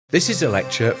This is a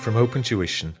lecture from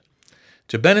OpenTuition.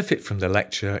 To benefit from the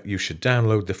lecture, you should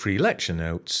download the free lecture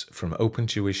notes from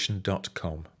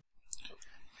opentuition.com.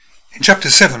 In Chapter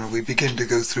 7 we begin to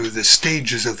go through the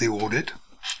stages of the audit,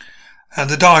 and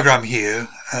the diagram here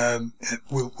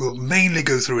will mainly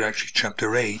go through actually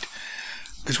Chapter 8,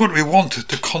 because what we want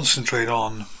to concentrate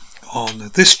on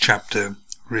this chapter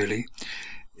really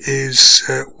is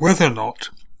whether or not,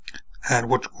 and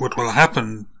what will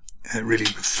happen really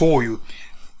before you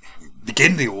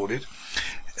begin the audit,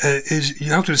 is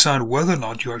you have to decide whether or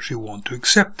not you actually want to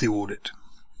accept the audit.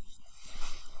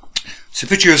 So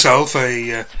picture yourself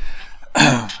a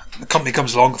company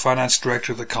comes along, a finance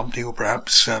director of the company, or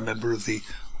perhaps a member of the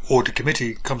audit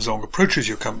committee comes along, approaches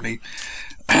your company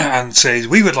and says,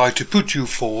 we would like to put you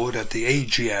forward at the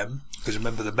AGM, because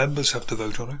remember the members have to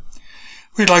vote on it.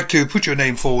 We'd like to put your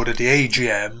name forward at the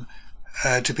AGM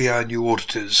to be our new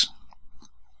auditors.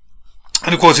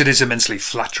 And of course it is immensely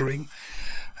flattering.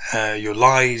 Your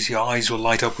eyes will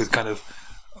light up with kind of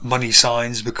money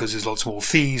signs because there's lots more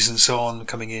fees and so on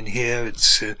coming in here.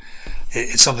 It's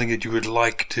something that you would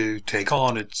like to take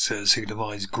on. It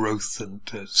signifies growth and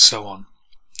so on.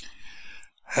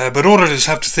 But auditors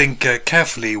have to think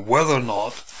carefully whether or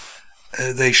not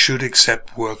they should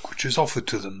accept work which is offered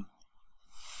to them.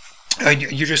 And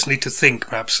you just need to think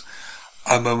perhaps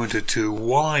a moment or two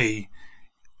why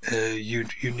you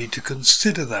need to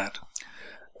consider that.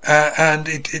 And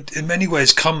it in many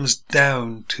ways comes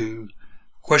down to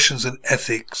questions of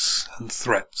ethics and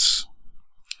threats.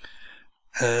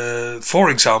 For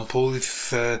example,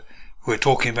 if we're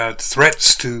talking about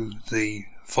threats to the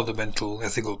fundamental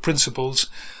ethical principles,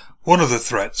 one of the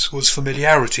threats was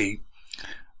familiarity,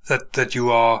 that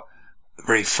you are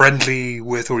very friendly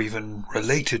with or even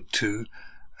related to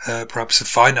perhaps the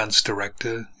finance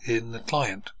director in the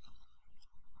client.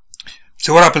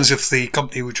 So what happens if the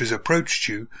company which has approached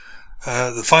you,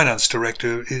 the finance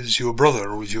director is your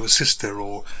brother or is your sister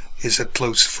or is a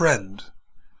close friend?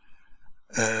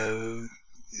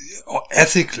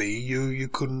 Ethically, you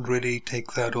couldn't really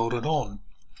take that audit on.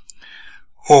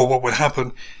 Or what would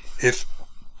happen if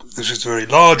this is a very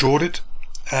large audit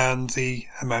and the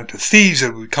amount of fees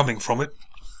that were coming from it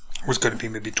was going to be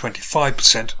maybe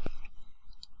 25%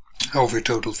 of your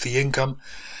total fee income?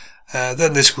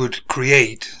 Then this would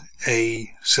create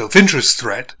a self-interest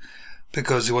threat,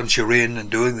 because once you're in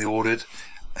and doing the audit,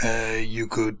 you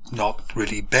could not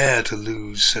really bear to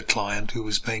lose a client who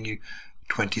was paying you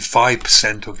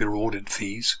 25% of your audit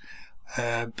fees,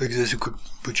 because it could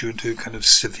put you into kind of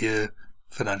severe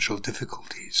financial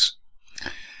difficulties.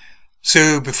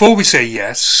 So before we say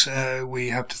yes, we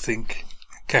have to think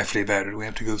carefully about it. We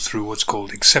have to go through what's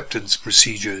called acceptance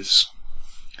procedures.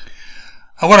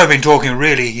 And what I've been talking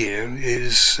really here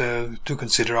is to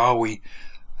consider, are we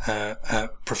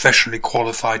professionally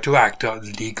qualified to act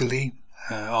legally?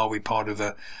 Are we part of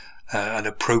an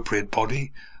appropriate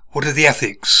body? What are the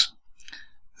ethics,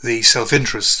 the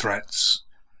self-interest threats?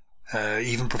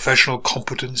 Even professional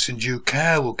competence and due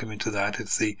care will come into that.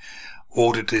 If the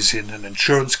audit is in an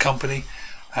insurance company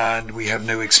and we have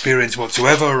no experience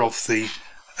whatsoever of the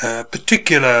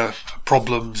particular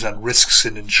problems and risks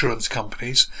in insurance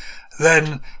companies,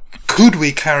 then could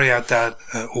we carry out that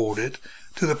audit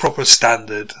to the proper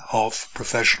standard of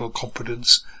professional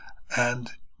competence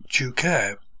and due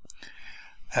care?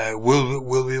 Will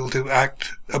we be able to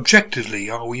act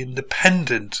objectively? Are we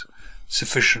independent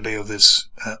sufficiently of this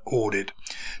audit?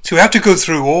 So we have to go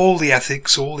through all the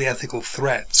ethics, all the ethical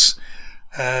threats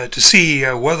to see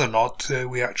whether or not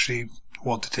we actually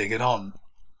want to take it on.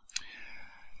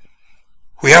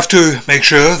 We have to make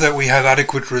sure that we have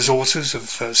adequate resources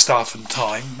of staff and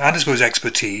time, and I suppose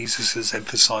expertise. This is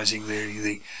emphasizing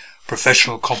the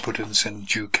professional competence and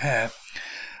due care.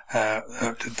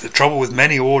 The trouble with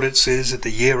many audits is that the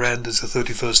year end is the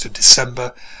 31st of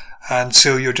December, and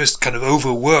so you're just kind of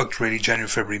overworked really January,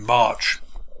 February, March.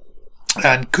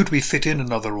 And could we fit in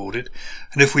another audit?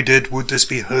 And if we did, would this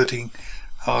be hurting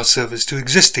our service to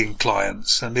existing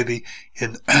clients and maybe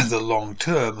in the long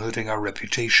term hurting our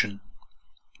reputation?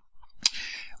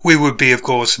 We would be, of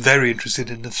course, very interested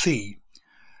in a fee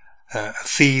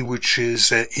which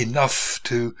is enough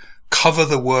to cover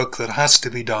the work that has to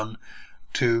be done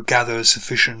to gather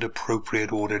sufficient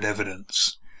appropriate audit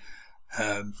evidence.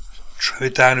 Trim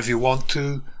it down if you want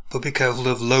to, but be careful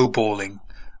of lowballing.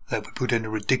 That would put in a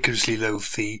ridiculously low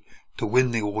fee to win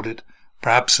the audit,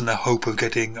 perhaps in the hope of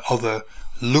getting other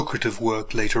lucrative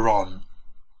work later on.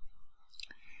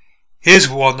 Here's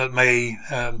one that may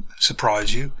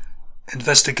surprise you.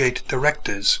 Investigate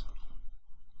directors.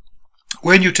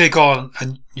 When you take on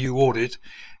a new audit,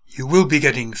 you will be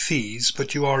getting fees,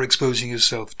 but you are exposing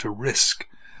yourself to risk.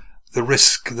 the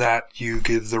risk that you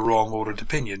give the wrong audit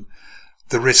opinion.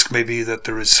 The risk may be that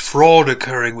there is fraud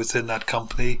occurring within that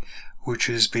company, which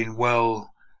has been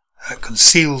well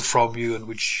concealed from you and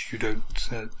which you don't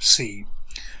see.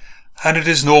 And it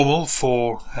is normal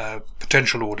for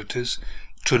potential auditors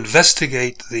to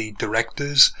investigate the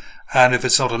directors, and if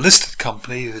it's not a listed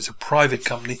company, if it's a private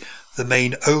company, the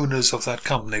main owners of that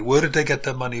company. Where did they get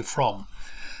their money from?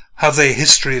 Have they a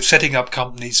history of setting up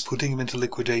companies, putting them into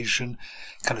liquidation,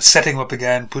 kind of setting them up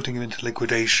again, putting them into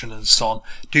liquidation, and so on?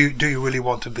 Do you really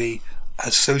want to be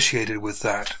associated with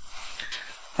that?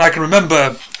 I can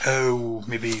remember,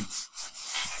 maybe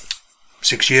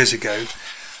 6 years ago,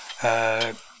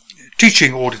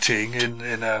 teaching auditing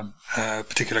in a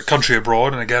particular country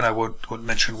abroad, and again I won't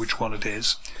mention which one it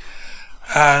is.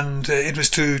 And it was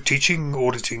teaching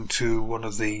auditing to one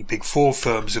of the big four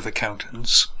firms of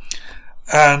accountants.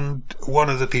 And one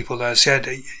of the people there said,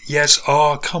 yes,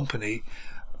 our company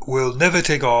will never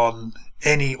take on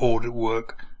any audit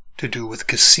work to do with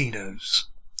casinos.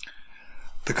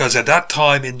 Because at that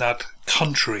time in that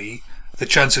country, the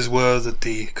chances were that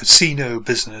the casino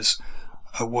business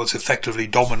was effectively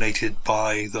dominated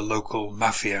by the local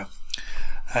mafia.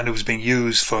 And it was being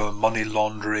used for money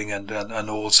laundering and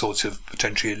all sorts of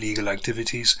potentially illegal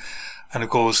activities. And of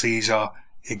course, these are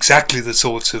exactly the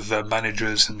sorts of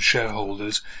managers and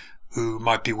shareholders who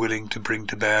might be willing to bring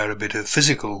to bear a bit of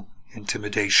physical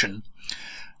intimidation.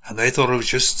 And they thought it was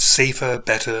just safer,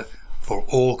 better for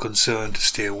all concerned to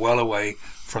steer well away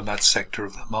from that sector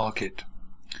of the market.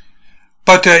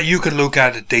 But you can look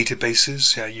at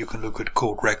databases, you can look at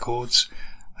court records,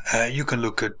 you can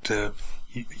look at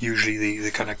usually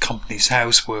the kind of company's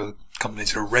house where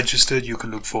companies are registered. You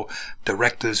can look for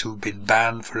directors who've been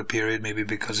banned for a period, maybe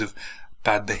because of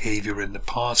bad behavior in the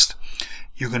past.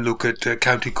 You can look at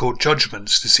county court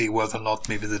judgments to see whether or not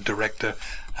maybe the director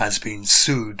has been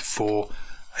sued for,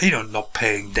 not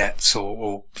paying debts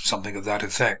or something of that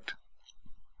effect.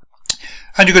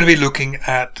 And you're going to be looking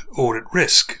at audit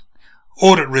risk.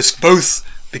 Audit risk both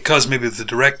because maybe of the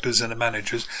directors and the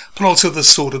managers, but also the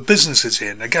sort of business it's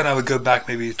in. Again, I would go back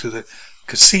maybe to the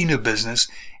casino business.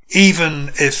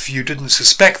 Even if you didn't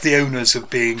suspect the owners of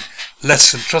being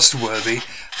less than trustworthy,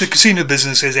 the casino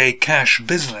business is a cash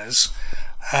business,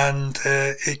 and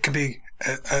it can be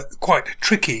quite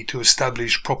tricky to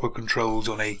establish proper controls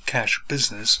on a cash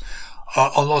business,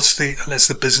 unless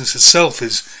the business itself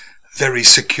is very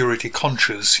security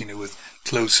conscious, with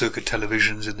closed circuit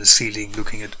televisions in the ceiling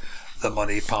looking at the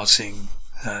money passing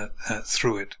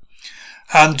through it.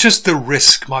 And just the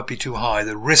risk might be too high,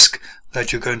 the risk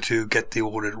that you're going to get the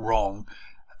audit wrong.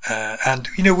 And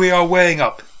we are weighing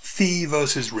up fee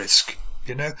versus risk.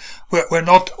 We're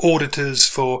not auditors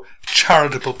for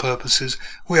charitable purposes.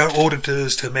 We are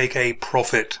auditors to make a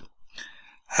profit.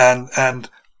 And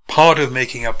part of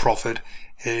making a profit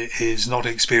is not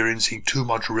experiencing too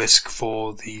much risk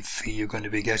for the fee you're going to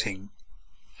be getting.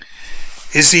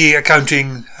 Is the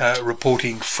accounting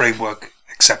reporting framework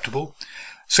acceptable?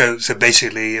 So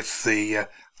basically, if the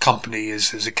company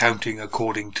is accounting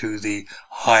according to the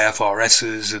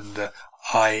IFRSs and the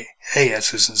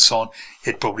IASs and so on,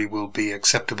 it probably will be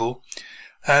acceptable.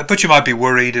 But you might be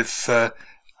worried if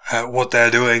what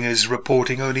they're doing is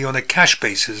reporting only on a cash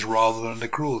basis rather than an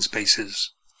accruals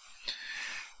basis.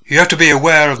 You have to be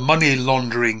aware of money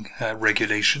laundering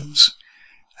regulations.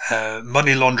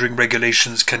 Money laundering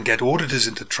regulations can get auditors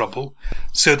into trouble.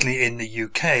 Certainly in the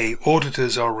UK,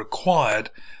 auditors are required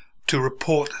to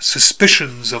report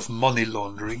suspicions of money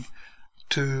laundering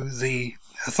to the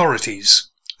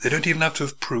authorities. They don't even have to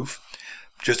have proof,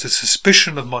 just a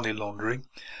suspicion of money laundering.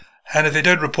 And if they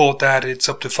don't report that, it's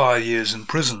up to 5 years in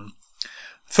prison.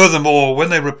 Furthermore, when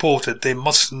they report it, they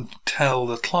mustn't tell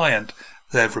the client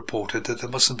they've reported, that there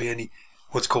mustn't be any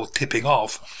what's called tipping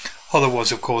off.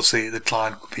 Otherwise, of course, the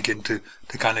client would begin to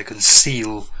kind of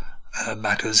conceal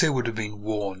matters. They would have been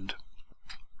warned.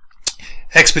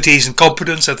 Expertise and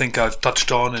competence, I think I've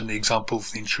touched on in the example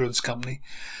of the insurance company.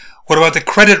 What about the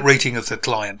credit rating of the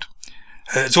client?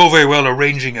 It's all very well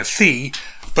arranging a fee,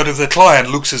 but if the client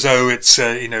looks as though it's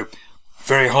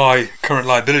very high current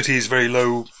liabilities, very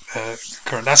low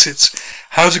current assets,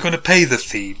 how's it going to pay the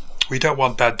fee? We don't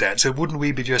want bad debt. So wouldn't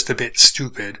we be just a bit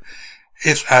stupid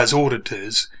if, as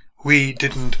auditors, we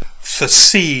didn't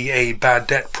foresee a bad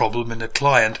debt problem in the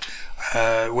client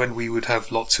when we would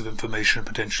have lots of information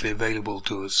potentially available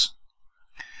to us?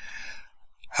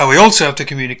 And we also have to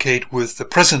communicate with the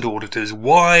present auditors.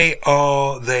 Why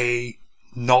are they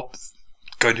not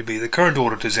going to be the current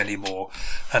auditors anymore?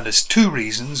 And there's two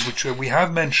reasons which we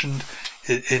have mentioned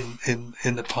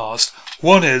in the past.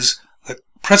 One is that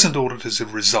present auditors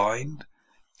have resigned.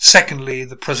 Secondly,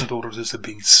 the present auditors are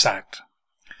being sacked.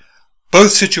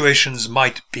 Both situations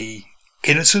might be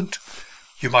innocent.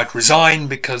 You might resign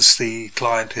because the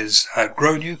client has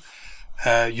outgrown you.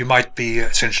 You might be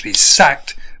essentially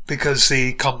sacked because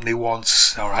the company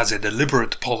wants or has a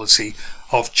deliberate policy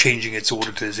of changing its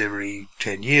auditors every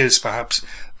 10 years perhaps,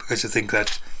 because they think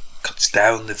that cuts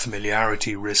down the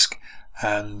familiarity risk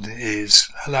and is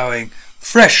allowing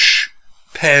fresh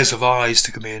pairs of eyes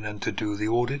to come in and to do the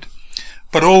audit.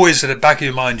 But always at the back of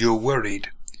your mind you're worried.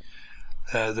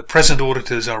 The present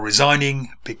auditors are resigning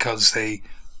because they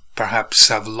perhaps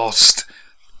have lost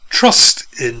trust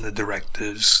in the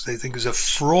directors. They think there's a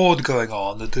fraud going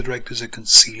on that the directors are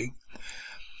concealing.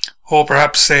 Or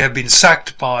perhaps they have been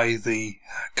sacked by the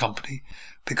company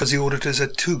because the auditors are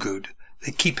too good.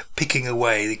 They keep picking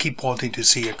away. They keep wanting to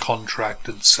see a contract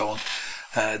and so on.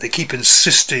 They keep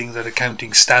insisting that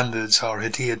accounting standards are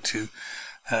adhered to,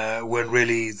 when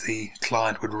really the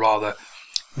client would rather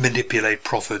manipulate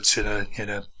profits in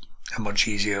a much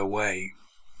easier way.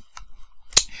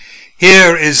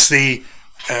 Here is the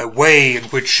way in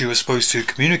which you are supposed to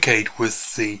communicate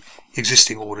with the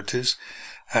existing auditors,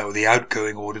 or the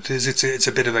outgoing auditors. It's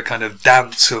a bit of a kind of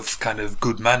dance of kind of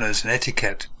good manners and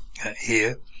etiquette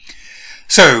here.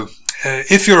 So,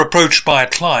 if you're approached by a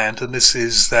client and this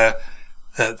is the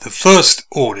first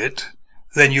audit,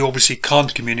 then you obviously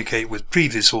can't communicate with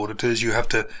previous auditors. You have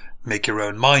to make your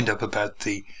own mind up about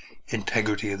the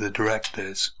integrity of the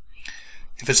directors.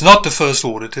 If it's not the first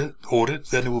audit,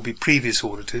 then it will be previous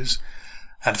auditors.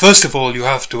 And first of all, you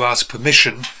have to ask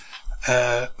permission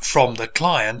from the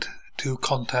client to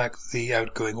contact the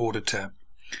outgoing auditor.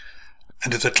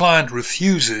 And if the client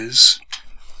refuses,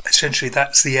 essentially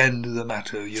that's the end of the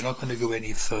matter. You're not going to go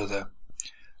any further,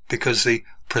 because the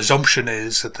presumption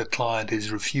is that the client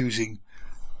is refusing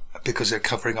because they're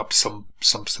covering up some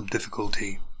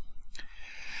difficulty.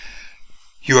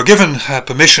 You are given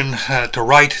permission to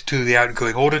write to the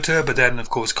outgoing auditor, but then of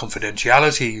course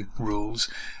confidentiality rules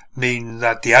mean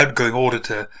that the outgoing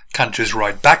auditor can't just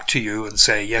write back to you and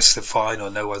say yes, they're fine, or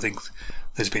no, I think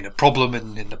there's been a problem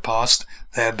in the past.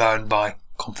 They're bound by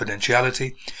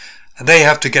confidentiality, and they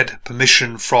have to get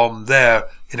permission from their,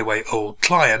 in a way, old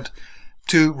client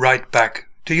to write back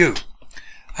to you.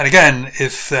 And again,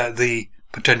 if the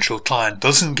potential client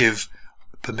doesn't give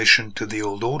permission to the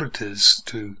old auditors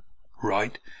to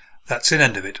write, that's an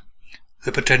end of it.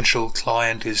 The potential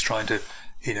client is trying to,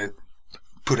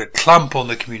 put a clamp on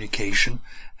the communication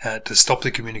to stop the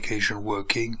communication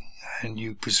working, and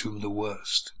you presume the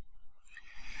worst.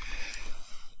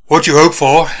 What you hope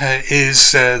for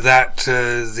is that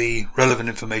the relevant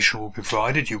information will be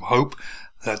provided. You hope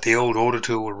that the old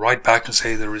auditor will write back and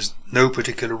say there is no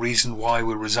particular reason why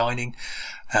we're resigning.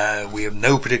 We have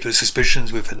no particular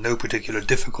suspicions. We've had no particular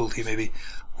difficulty maybe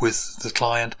with the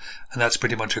client, and that's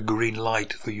pretty much a green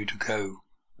light for you to go.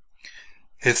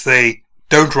 If they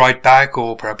don't write back,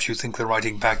 or perhaps you think they're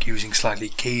writing back using slightly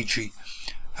cagey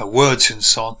words and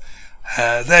so on,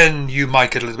 then you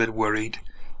might get a little bit worried,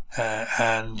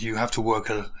 and you have to work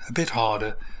a bit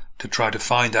harder to try to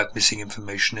find that missing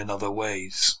information in other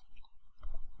ways.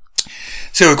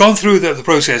 So we've gone through the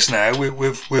process now.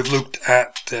 We've looked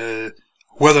at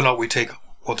whether or not we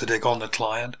want to take on the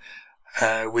client.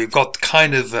 We've got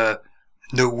kind of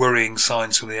no worrying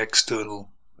signs from the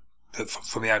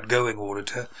from the outgoing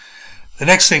auditor. The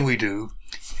next thing we do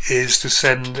is to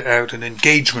send out an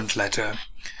engagement letter.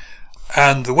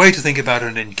 And the way to think about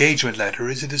an engagement letter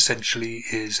is it essentially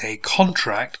is a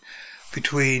contract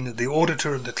between the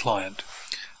auditor and the client.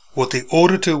 What the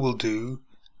auditor will do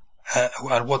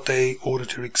and what the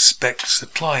auditor expects the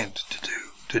client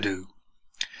to do.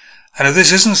 And if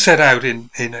this isn't set out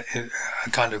in a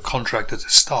kind of contract at the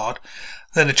start,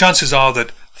 then the chances are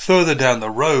that further down the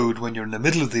road, when you're in the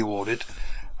middle of the audit,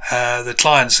 the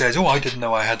client says, oh, I didn't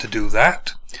know I had to do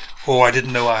that, or I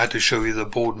didn't know I had to show you the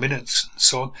board minutes, and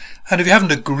so on. And if you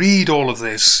haven't agreed all of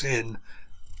this in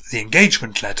the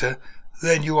engagement letter,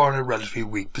 then you are in a relatively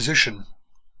weak position.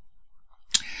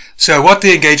 So what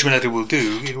the engagement letter will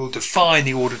do, it will define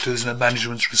the auditor's and the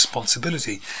management's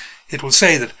responsibility. It will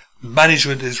say that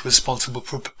management is responsible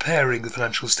for preparing the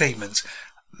financial statements.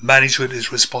 Management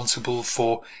is responsible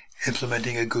for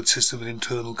implementing a good system of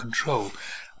internal control.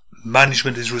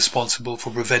 Management is responsible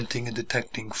for preventing and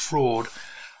detecting fraud.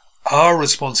 Our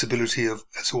responsibility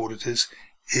as auditors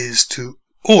is to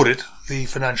audit the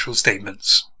financial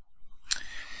statements.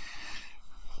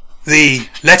 The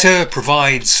letter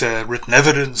provides written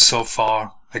evidence of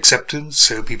our acceptance,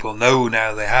 so people know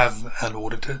now they have an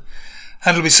auditor,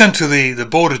 and it will be sent to the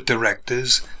board of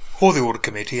directors or the audit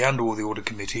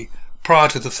committee prior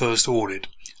to the first audit.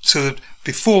 so that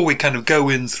before we kind of go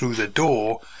in through the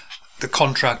door, the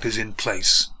contract is in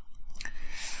place.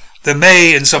 There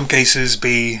may, in some cases,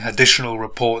 be additional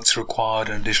reports required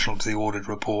in additional to the audit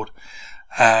report.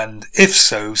 And if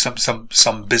so,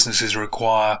 some businesses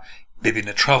require, maybe in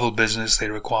a travel business, they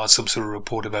require some sort of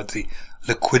report about the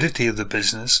liquidity of the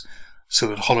business, so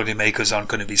that holidaymakers aren't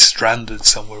going to be stranded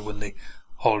somewhere when the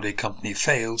holiday company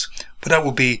fails. But that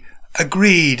will be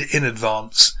agreed in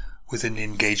advance within the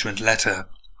engagement letter.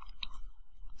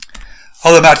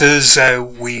 Other matters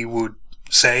we would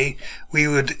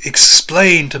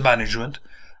explain to management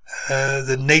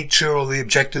the nature or the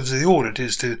objectives of the audit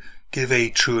is to give a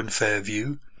true and fair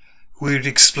view. We would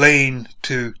explain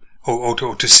to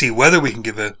see whether we can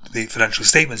give the financial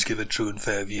statements give a true and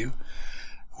fair view.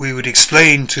 We would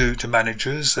explain to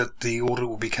managers that the audit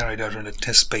will be carried out on a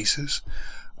test basis.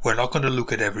 We're not going to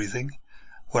look at everything.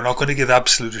 We're not going to give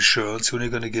absolute assurance. We're only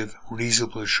going to give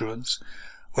reasonable assurance.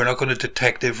 We're not going to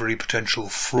detect every potential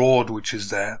fraud which is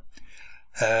there.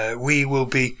 We will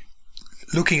be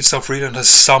looking at stuff really on a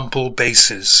sample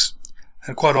basis,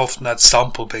 and quite often that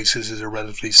sample basis is a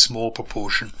relatively small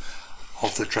proportion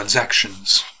of the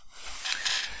transactions.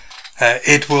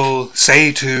 It will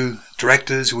say to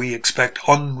directors, we expect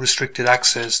unrestricted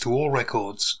access to all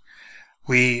records.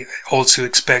 We also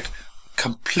expect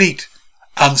complete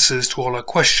answers to all our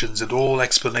questions, and all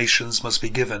explanations must be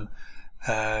given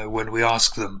when we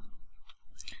ask them.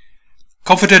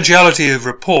 Confidentiality of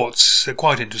reports are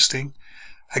quite interesting.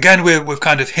 Again, we've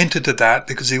kind of hinted at that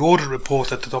because the audit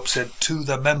report at the top said to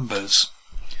the members.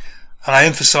 And I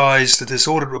emphasised that this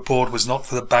audit report was not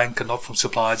for the bank and not from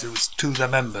suppliers, it was to the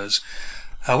members.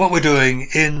 What we're doing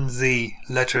in the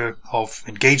letter of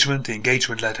engagement, the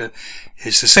engagement letter,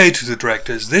 is to say to the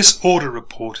directors, this audit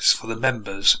report is for the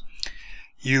members.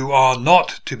 You are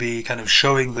not to be kind of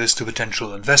showing this to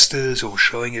potential investors or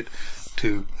showing it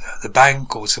to the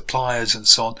bank or suppliers and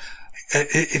so on.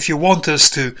 If you want us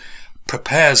to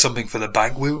prepare something for the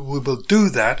bank, we will do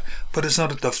that, but it's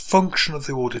not the function of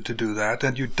the audit to do that,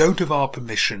 and you don't have our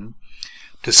permission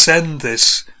to send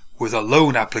this with a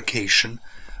loan application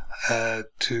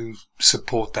to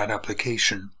support that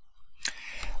application.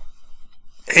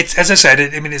 It's, as I said,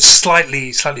 it's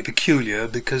slightly peculiar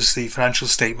because the financial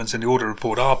statements and the audit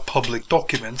report are public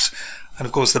documents, and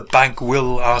of course the bank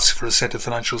will ask for a set of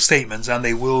financial statements and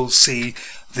they will see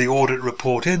the audit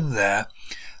report in there.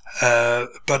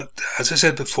 But as I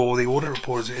said before, the audit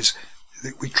report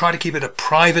we try to keep it a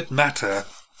private matter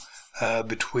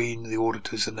between the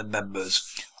auditors and the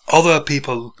members. Other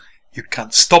people, you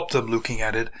can't stop them looking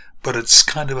at it, but it's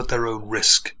kind of at their own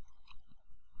risk.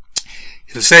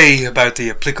 It'll say about the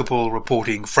applicable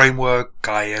reporting framework,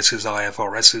 IASs,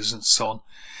 IFRSs, and so on.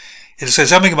 It'll say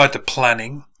something about the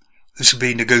planning. This will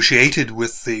be negotiated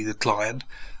with the client.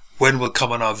 When we'll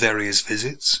come on our various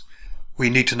visits. We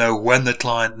need to know when the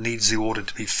client needs the audit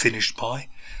to be finished by.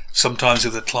 Sometimes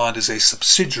if the client is a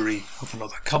subsidiary of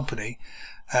another company,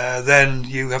 then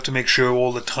you have to make sure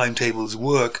all the timetables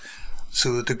work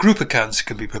so that the group accounts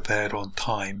can be prepared on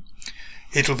time.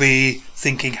 It'll be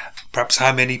thinking perhaps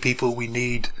how many people we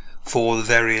need for the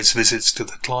various visits to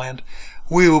the client.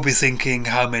 We will be thinking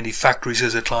how many factories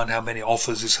has a client, how many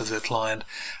offices has a client,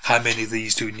 how many of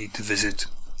these do we need to visit,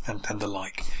 and the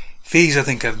like. Fees I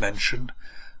think I've mentioned.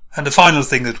 And the final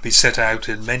thing that will be set out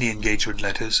in many engagement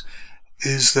letters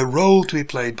is the role to be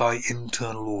played by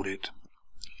internal audit.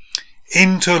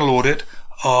 Internal audit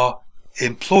are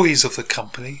employees of the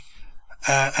company,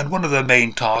 and one of their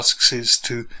main tasks is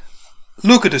to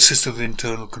look at a system of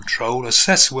internal control,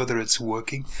 assess whether it's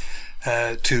working,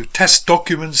 to test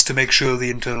documents to make sure the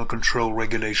internal control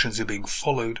regulations are being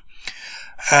followed.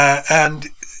 And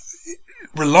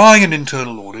relying on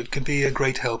internal audit can be a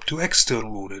great help to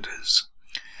external auditors.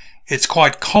 It's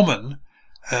quite common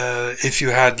if you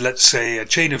had, let's say, a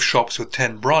chain of shops with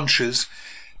 10 branches,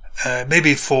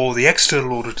 maybe for the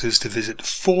external auditors to visit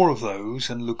 4 of those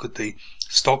and look at the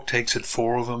stock takes at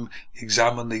 4 of them,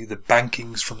 examine the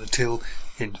bankings from the till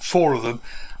in 4 of them,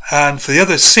 and for the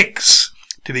other 6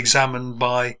 to be examined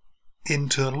by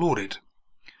internal audit.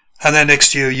 And then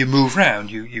next year you move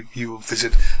round, you will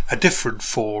visit a different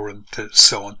 4 and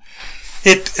so on.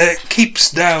 It keeps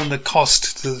down the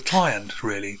cost to the client,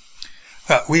 really.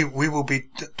 We will be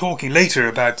talking later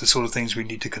about the sort of things we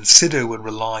need to consider when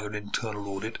relying on internal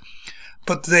audit,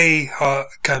 but they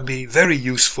can be very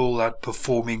useful at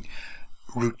performing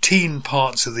routine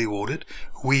parts of the audit.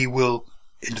 We will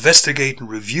investigate and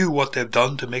review what they've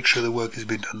done to make sure the work has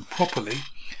been done properly,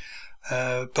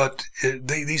 but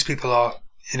these people are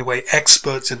in a way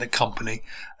experts in the company,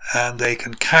 and they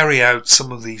can carry out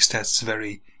some of these tests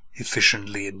very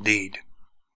efficiently indeed.